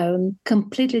Jo Malone,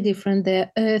 completely different.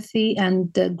 They're earthy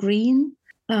and green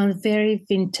and very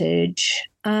vintage.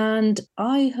 And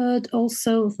I heard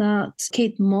also that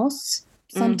Kate Moss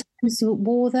sometimes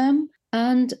wore them.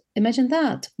 And imagine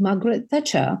that, Margaret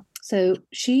Thatcher. So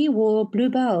she wore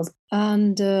bluebells,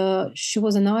 and she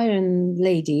was an Iron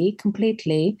Lady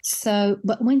completely. So,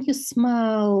 but when you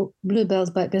smell bluebells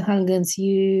by Penhaligon's,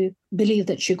 you believe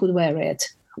that she could wear it.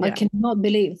 Yeah. I cannot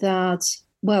believe that.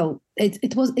 Well,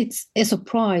 it's a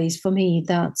surprise for me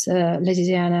that Lady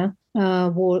Diana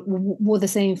wore the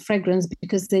same fragrance,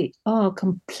 because they are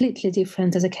completely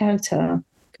different as a character.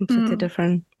 Completely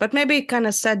different, but maybe kind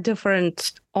of set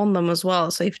different on them as well.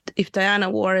 So if Diana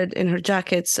wore it in her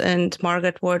jackets and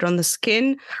Margaret wore it on the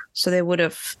skin, so they would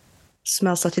have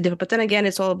smelled slightly different. But then again,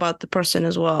 it's all about the person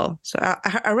as well. So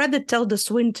I read that Tilda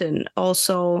Swinton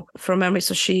also, from memory,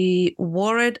 so she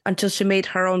wore it until she made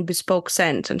her own bespoke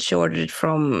scent, and she ordered it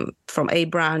from a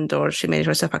brand, or she made it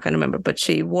herself, I can't remember, but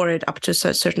she wore it up to a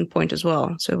certain point as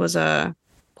well. So it was a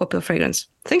popular fragrance.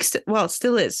 I think it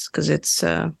still is, because it's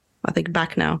I think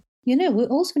back now. We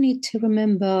also need to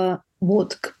remember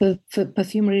what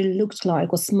perfumery looked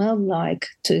like or smelled like,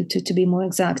 to be more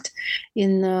exact,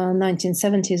 in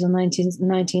 1970s or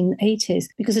 1980s,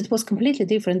 because it was completely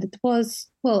different. It was,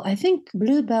 well, I think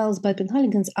bluebells by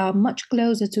Penhaligon's are much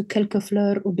closer to Quelques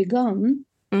Fleurs ou Bigon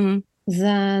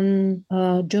than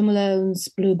Jo Malone's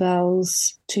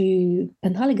bluebells to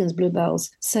Penhaligon's bluebells.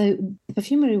 So the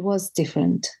perfumery was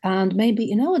different, and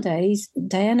maybe nowadays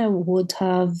Diana would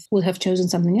have chosen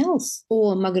something else,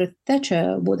 or Margaret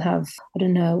Thatcher would have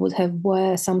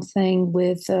wear something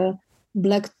with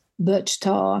black birch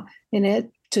tar in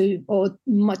it, or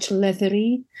much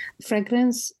leathery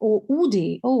fragrance, or oud.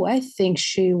 Oh, I think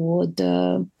she would.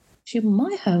 She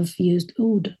might have used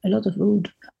oud, a lot of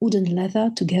oud and leather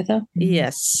together.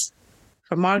 Yes.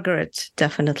 For Margaret,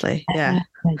 definitely. Yeah.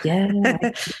 Yeah.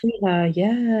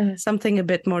 Something a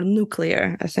bit more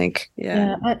nuclear, I think.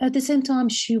 Yeah. At the same time,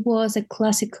 she was a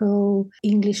classical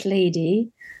English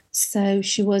lady. So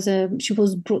she was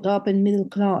brought up in middle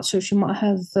class. So she might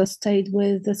have stayed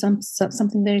with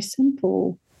something very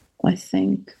simple, I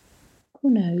think.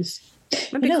 Who knows?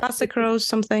 Maybe classic rose,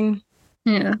 something.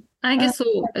 Yeah. I think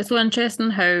it's so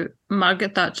interesting how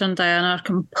Margaret Thatcher and Diana are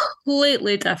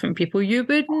completely different people. You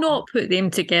would not put them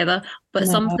together, but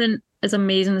something as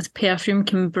amazing as perfume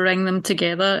can bring them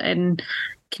together and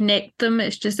connect them.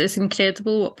 It's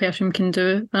incredible what perfume can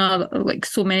do, like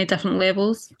so many different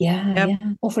levels. Yeah.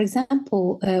 Or for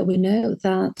example, we know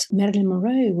that Marilyn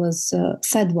Monroe was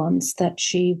said once that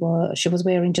she was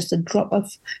wearing just a drop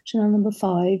of Chanel No.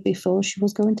 5 before she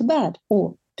was going to bed,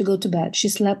 or to go to bed. She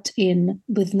slept in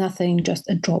with nothing, just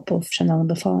a drop of Chanel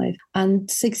No. 5.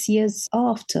 And 6 years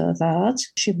after that,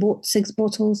 she bought 6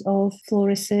 bottles of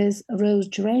Floris's Rose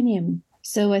Geranium.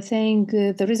 So I think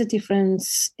there is a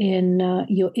difference in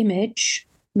your image,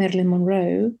 Marilyn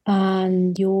Monroe,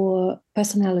 and your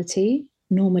personality,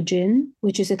 Norma Jean,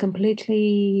 which is a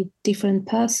completely different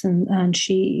person. And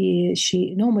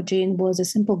Norma Jean was a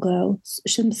simple girl,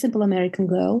 simple American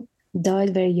girl,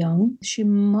 died very young. She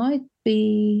might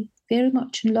be very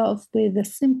much in love with the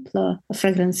simpler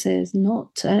fragrances,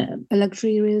 not a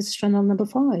luxurious Chanel No.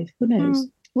 5. Who knows?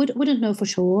 We don't know for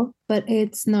sure, but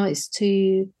it's nice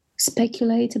to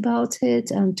speculate about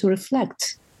it and to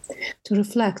reflect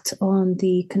on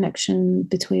the connection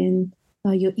between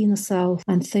your inner self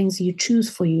and things you choose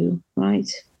for you,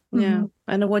 right? Yeah,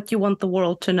 and what you want the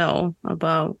world to know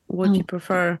about what you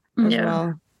prefer as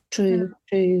well. True.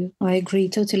 I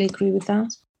totally agree with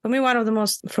that. For me, one of the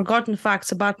most forgotten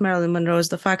facts about Marilyn Monroe is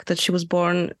the fact that she was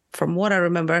born, from what I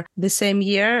remember, the same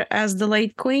year as the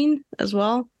late Queen as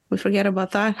well. We forget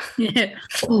about that. Yeah.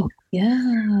 Oh,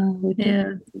 yeah.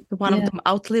 Yeah. One of them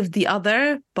outlived the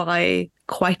other by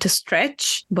quite a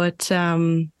stretch. But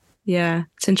yeah,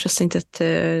 it's interesting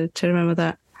to remember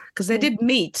that. Because they did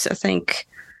meet, I think.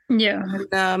 Yeah.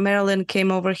 And, Marilyn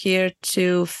came over here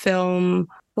to film...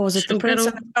 What was it? The Prince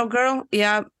and the Showgirl?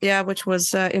 Yeah, which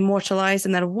was immortalized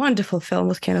in that wonderful film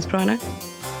with Kenneth Branagh.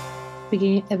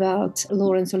 speaking about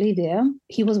Laurence Olivier,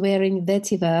 he was wearing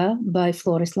Vetiver by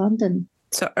Florist London.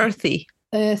 So earthy.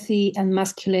 Earthy and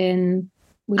masculine.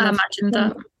 I imagine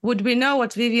that. Would we know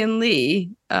what Vivian Leigh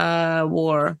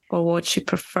wore or what she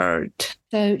preferred?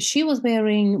 So she was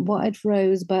wearing White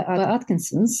Rose by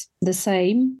Atkinson's, the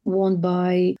same, worn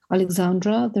by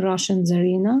Alexandra, the Russian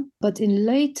Tsarina. But in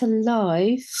later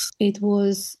life, it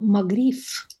was Magritte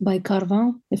by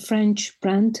Carvin, a French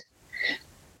brand.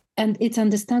 And it's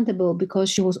understandable because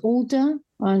she was older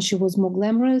and she was more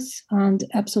glamorous, and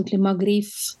absolutely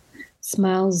Magritte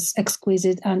smells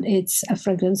exquisite, and it's a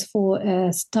fragrance for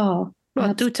a star.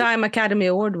 Well, 2-time Academy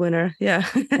Award winner. Yeah.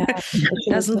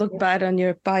 Doesn't look bad on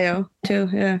your bio too.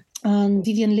 Yeah. And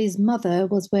Vivian Leigh's mother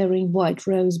was wearing White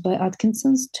Rose by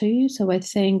Atkinson's too. So I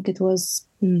think it was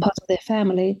part of their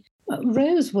family.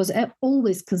 Rose was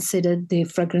always considered the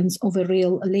fragrance of a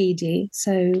real lady.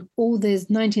 So all these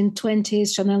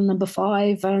 1920s Chanel No.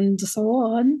 5 and so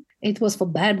on, it was for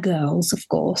bad girls, of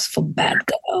course, for bad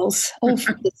girls, or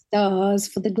for the stars,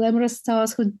 for the glamorous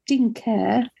stars who didn't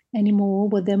care anymore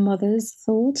what their mothers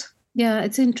thought. Yeah,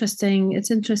 it's interesting. It's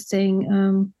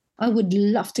interesting. I would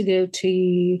love to go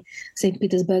to St.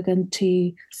 Petersburg and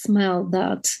to smell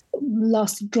that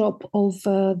last drop of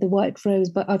the White Rose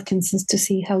by Atkinson's to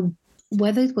see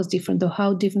whether it was different or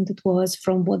how different it was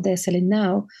from what they're selling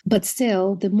now. But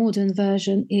still, the modern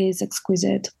version is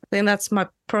exquisite. I think that's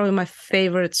probably my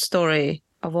favorite story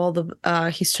of all the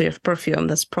history of perfume.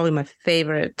 That's probably my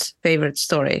favorite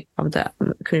story of the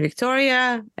Queen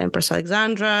Victoria, Empress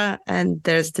Alexandra. And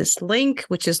there's this link,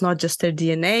 which is not just their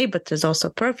DNA, but there's also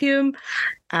perfume.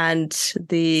 And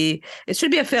it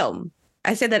should be a film.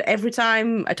 I say that every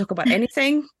time I talk about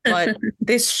anything, but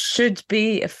this should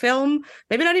be a film,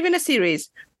 maybe not even a series,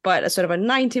 but a sort of a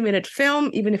 90-minute film,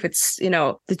 even if it's,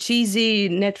 the cheesy,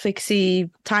 Netflixy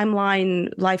timeline,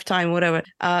 Lifetime, whatever.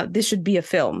 This should be a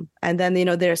film. And then,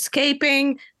 they're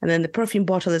escaping, and then the perfume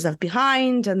bottle is left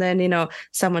behind, and then,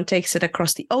 someone takes it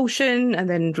across the ocean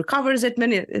and then recovers it.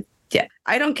 Yeah,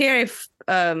 I don't care if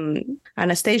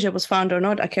Anastasia was found or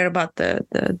not. I care about the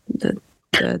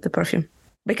perfume.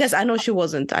 Because I know she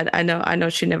wasn't. I know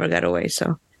she never got away.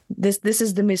 So this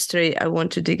is the mystery I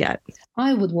want to dig at.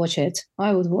 I would watch it.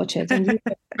 And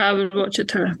I would watch it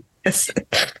too. Yes.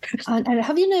 And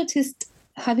have you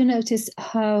noticed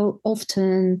how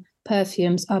often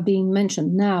perfumes are being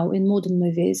mentioned now in modern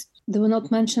movies? They were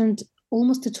not mentioned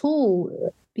almost at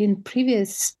all in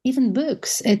previous even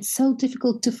books. It's so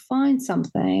difficult to find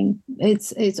something.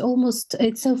 It's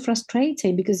so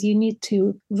frustrating because you need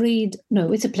to read.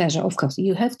 No, it's a pleasure, of course.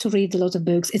 You have to read a lot of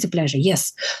books. It's a pleasure,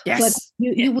 yes. But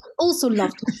you would also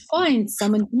love to find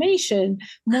some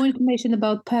more information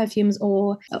about perfumes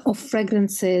or of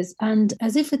fragrances, and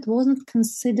as if it wasn't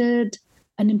considered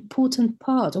an important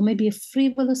part, or maybe a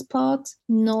frivolous part,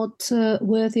 not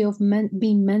worthy of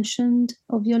being mentioned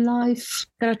of your life.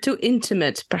 They're too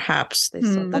intimate, perhaps. They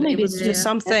thought that it was just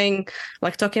something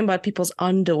like talking about people's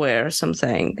underwear or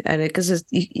something. And because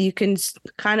you can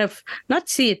kind of not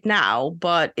see it now,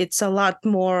 but it's a lot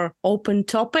more open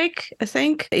topic, I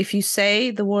think. If you say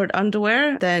the word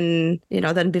underwear, than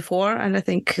before. And I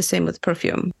think the same with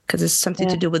perfume, because it's something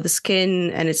to do with the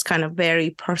skin and it's kind of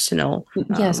very personal.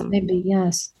 Yes, maybe,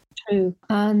 yes. True.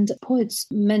 And poets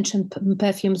mention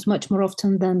perfumes much more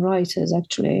often than writers,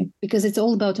 actually, because it's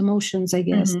all about emotions, I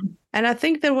guess. Mm-hmm. And I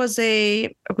think there was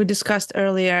we discussed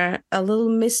earlier, a little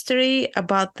mystery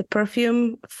about the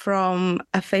perfume from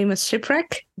a famous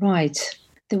shipwreck. Right.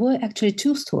 There were actually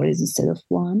 2 stories instead of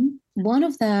one. One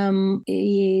of them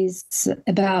is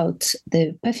about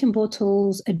the perfume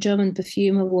bottles a German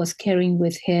perfumer was carrying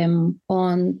with him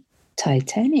on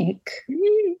Titanic.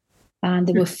 And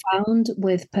they were found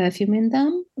with perfume in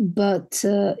them, but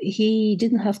he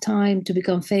didn't have time to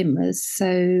become famous.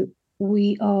 So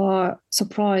we are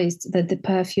surprised that the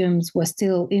perfumes were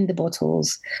still in the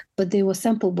bottles, but they were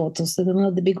sample bottles, so they were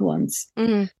not the big ones.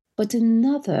 Mm-hmm. But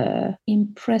another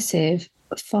impressive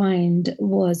find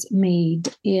was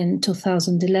made in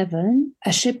 2011.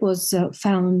 A ship was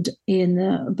found in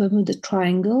Bermuda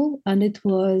Triangle, and it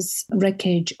was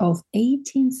wreckage of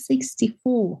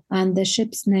 1864. And the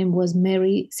ship's name was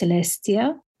Mary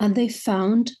Celestia. And they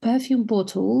found perfume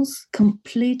bottles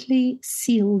completely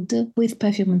sealed with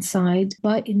perfume inside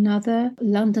by another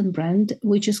London brand,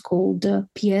 which is called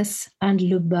Pièce and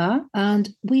Le Bas. And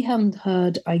we haven't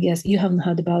heard, I guess you haven't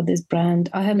heard about this brand.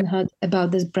 I haven't heard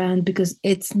about this brand because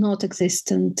it's not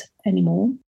existent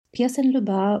anymore. Pierre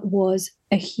Saint-Laurent was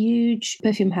a huge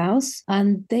perfume house,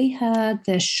 and they had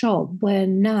their shop where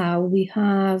now we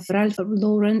have Ralph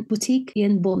Lauren boutique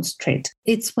in Bond Street.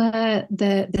 It's where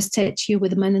the statue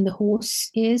with the man and the horse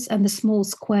is, and the small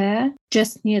square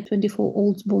just near 24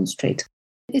 Old Bond Street.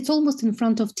 It's almost in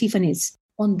front of Tiffany's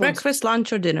on Bond Breakfast,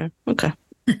 lunch, or dinner. Okay.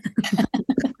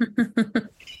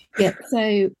 Yeah,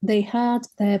 so they had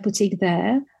their boutique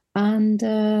there, and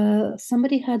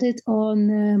somebody had it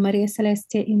on Maria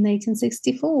Celeste in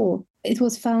 1864. It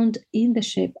was found in the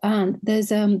ship, and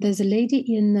there's a lady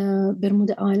in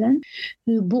Bermuda Island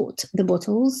who bought the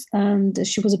bottles, and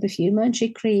she was a perfumer, and she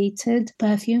created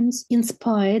perfumes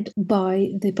inspired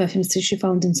by the perfumes that she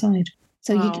found inside.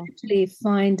 So you can actually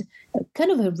find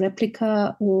kind of a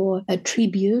replica or a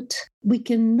tribute. We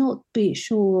cannot be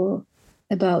sure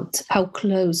about how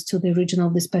close to the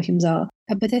original these perfumes are.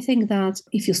 But I think that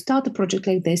if you start a project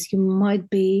like this, you might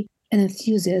be an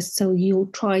enthusiast, so you'll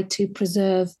try to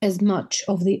preserve as much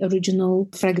of the original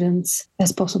fragrance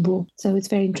as possible. So it's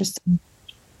very interesting.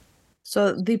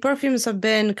 So the perfumes have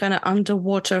been kind of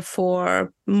underwater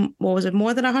for, what was it,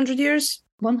 more than 100 years?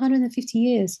 150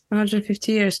 years.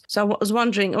 150 years. So I was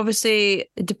wondering, obviously,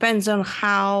 it depends on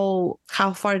how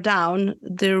far down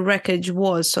the wreckage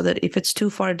was, so that if it's too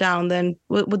far down, then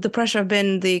would the pressure have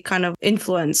been the kind of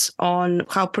influence on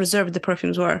how preserved the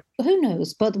perfumes were? Who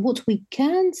knows? But what we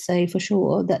can say for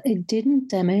sure, that it didn't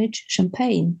damage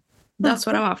champagne. That's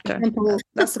what I'm after.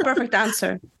 That's the perfect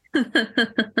answer.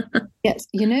 Yes,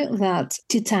 you know that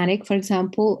Titanic, for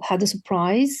example, had a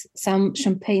surprise. Some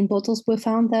champagne bottles were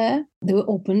found there. They were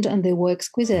opened and they were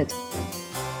exquisite.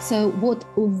 So what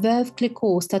Veuve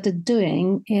Clicquot started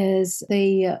doing is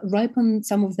they ripened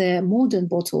some of their modern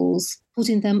bottles,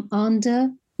 putting them under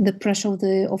the pressure of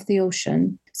the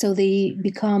ocean. So they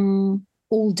become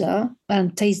older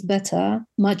and taste better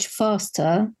much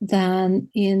faster than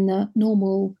in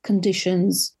normal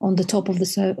conditions on the top of the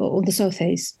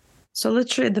surface. So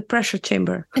literally the pressure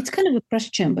chamber. It's kind of a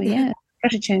pressure chamber, yeah.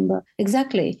 Pressure chamber.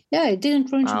 Exactly. Yeah, it didn't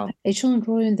ruin champagne. It shouldn't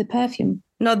ruin the perfume.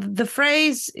 No, the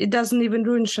phrase, it doesn't even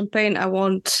ruin champagne, I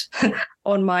want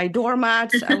on my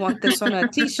doormat. I want this on a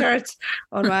T-shirt,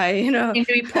 on my,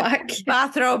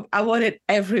 bathrobe. I want it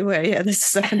everywhere. Yeah, this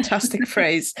is a fantastic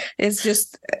phrase. It's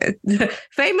just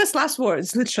famous last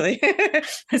words, literally.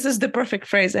 This is the perfect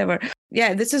phrase ever.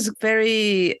 Yeah, this is a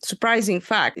very surprising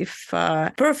fact. If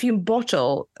a perfume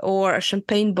bottle or a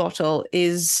champagne bottle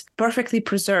is perfectly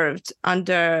preserved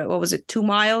under, 2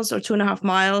 miles or 2.5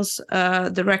 miles,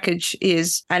 the wreckage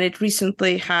is, and it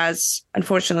recently has,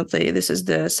 unfortunately, this is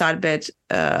the sad bit,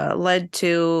 led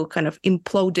to kind of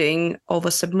imploding of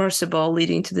a submersible,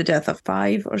 leading to the death of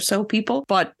 5 or so people.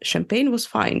 But champagne was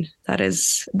fine. That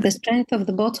is the strength of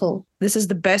the bottle. This is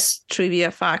the best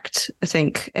trivia fact, I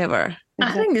think, ever.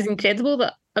 I think it's incredible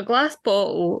that a glass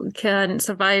bottle can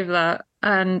survive that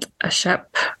and a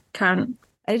ship can't.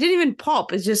 And it didn't even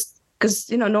pop. It's just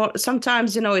because,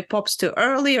 sometimes, it pops too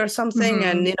early or something.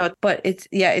 And, but it's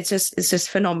just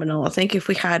phenomenal. I think if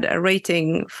we had a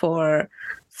rating for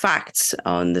facts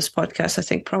on this podcast, I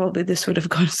think probably this would have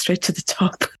gone straight to the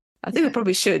top. I think we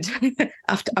probably should.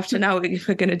 after now, if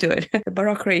we're going to do it. The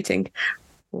Baroque rating.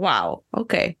 Wow.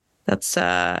 Okay. That's,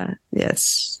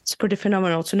 it's pretty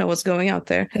phenomenal to know what's going out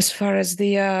there. As far as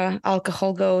the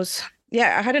alcohol goes,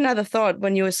 yeah, I had another thought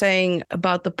when you were saying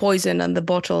about the poison and the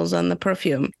bottles and the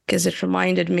perfume, because it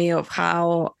reminded me of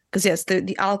how, because yes,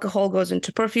 the alcohol goes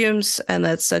into perfumes, and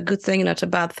that's a good thing, not a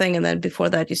bad thing. And then before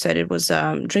that, you said it was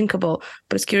drinkable.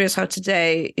 But it's curious how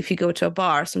today, if you go to a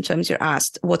bar, sometimes you're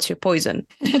asked, what's your poison?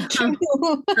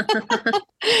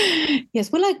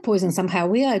 Yes, we like poison somehow.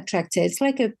 We are attracted. It's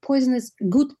like a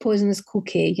good poisonous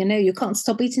cookie. You can't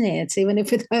stop eating it, even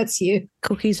if it hurts you.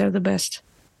 Cookies are the best,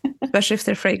 especially if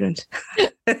they're fragrant.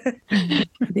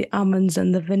 The almonds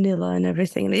and the vanilla and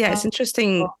everything. Yeah, it's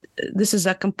interesting. This is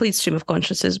a complete stream of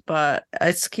consciousness, but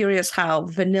it's curious how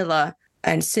vanilla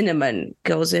and cinnamon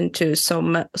goes into so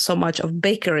much of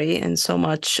bakery and so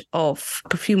much of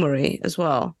perfumery as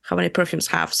well. How many perfumes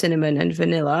have cinnamon and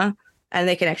vanilla? And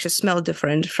they can actually smell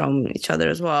different from each other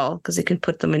as well, because you can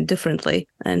put them in differently.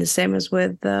 And the same as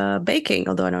with baking,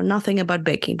 although I know nothing about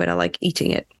baking, but I like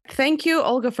eating it. Thank you,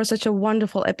 Olga, for such a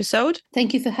wonderful episode.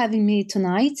 Thank you for having me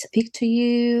tonight. Speak to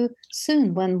you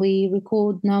soon when we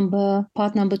record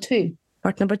part number 2.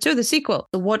 Part number 2, the sequel.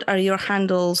 What are your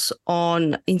handles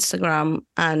on Instagram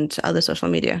and other social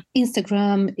media?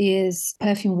 Instagram is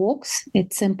Perfume Walks.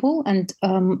 It's simple, and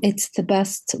it's the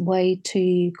best way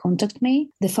to contact me,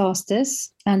 the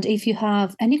fastest. And if you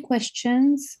have any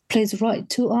questions, please write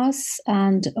to us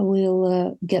and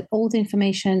we'll get all the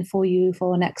information for you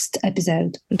for our next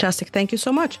episode. Fantastic. Thank you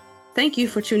so much. Thank you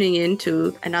for tuning in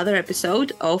to another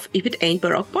episode of If It Ain't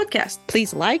Baroque podcast.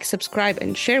 Please like, subscribe,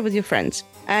 and share with your friends.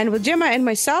 And with Gemma and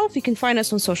myself, you can find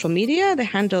us on social media. The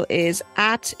handle is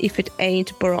at If It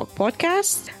Ain't Baroque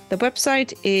podcast. The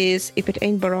website is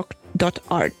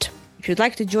ifitaintbaroque.art. If you'd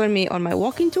like to join me on my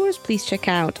walking tours, please check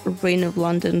out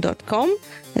reignoflondon.com.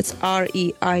 That's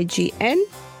REIGN.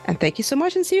 And thank you so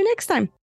much and see you next time.